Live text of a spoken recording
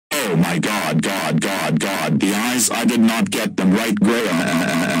Oh my God, the eyes, I did not get them right. Graham.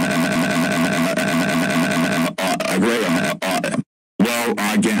 Well,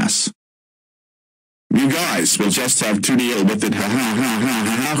 I guess you guys will just have to deal with it.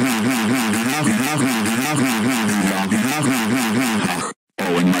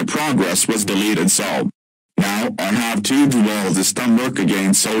 Oh, and my progress was deleted, so now I have to do all this dumb work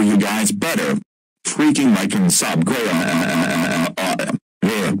again, so you guys better freaking like and sub.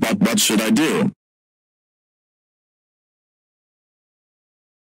 But what should I do?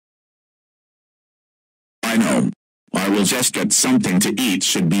 I know. I will just get something to eat.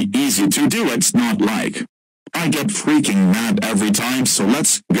 Should be easy to do. It's not like I get freaking mad every time, so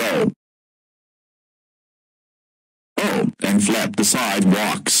let's go. Oh, and flip the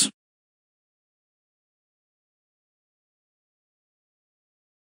sidewalks.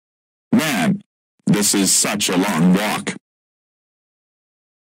 Man, this is such a long walk.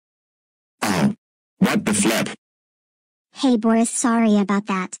 Oh, what the flip? Hey Boris, sorry about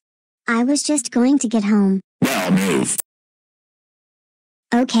that. I was just going to get home. Well, move.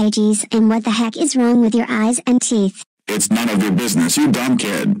 Okay geez, and what the heck is wrong with your eyes and teeth? It's none of your business, you dumb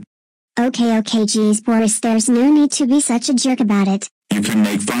kid. Okay geez Boris, there's no need to be such a jerk about it. You can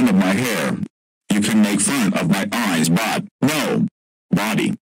make fun of my hair. You can make fun of my eyes, but no.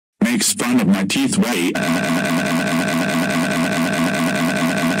 Body makes fun of my teeth. Way.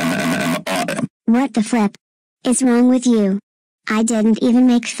 What the flip is wrong with you? I didn't even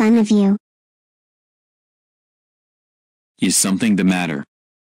make fun of you. Is something the matter?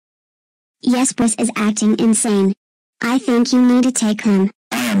 Yes, Boris is acting insane. I think you need to take him.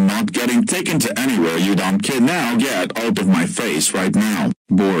 I am not getting taken to anywhere, you dumb kid. Now get out of my face right now.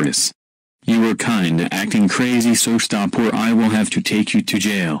 Boris, you were kinda acting crazy, so stop or I will have to take you to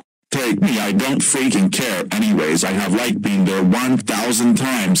jail. Take me, I don't freaking care. Anyways, I have like been there 1,000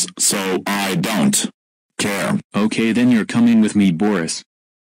 times, so I don't care. Okay, then you're coming with me, Boris.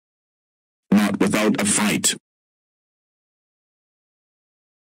 Not without a fight.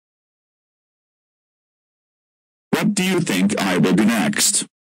 What do you think I will do next?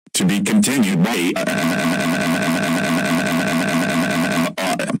 To be continued by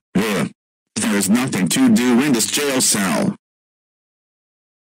There's nothing to do in this jail cell.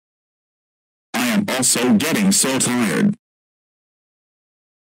 I am also getting so tired.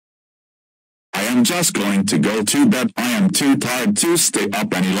 I am just going to go to bed. I am too tired to stay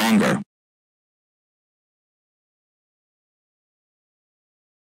up any longer.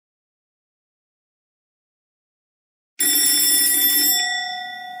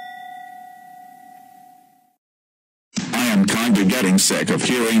 I am kinda getting sick of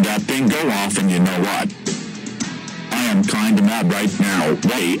hearing that thing go off, and you know what? I am kinda mad right now.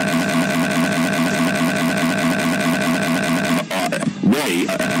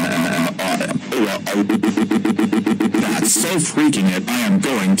 That's so freaking it. I am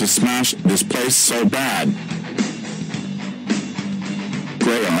going to smash this place so bad.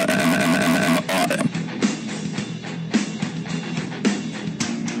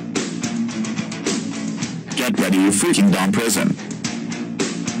 Get ready, you freaking dumb prison.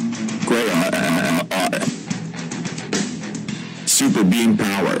 Super beam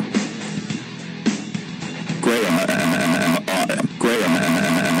power.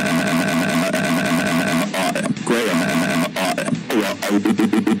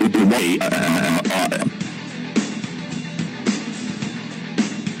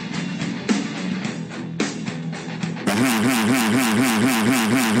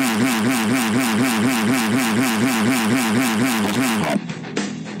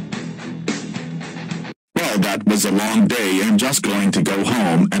 Well, that was a long day. I'm just going to go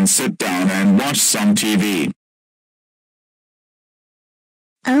home and sit down and watch some TV.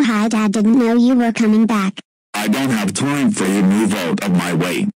 Oh hi Dad, didn't know you were coming back. I don't have time for you. Move out of my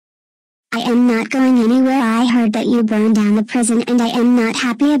way. I am not going anywhere. I heard that you burned down the prison and I am not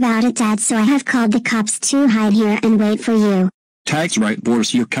happy about it, Dad, so I have called the cops to hide here and wait for you. That's right,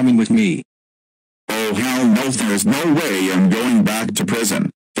 Boris, you're coming with me. Oh hell no, there's no way I'm going back to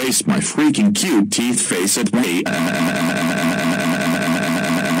prison. Face my freaking cute teeth, face it.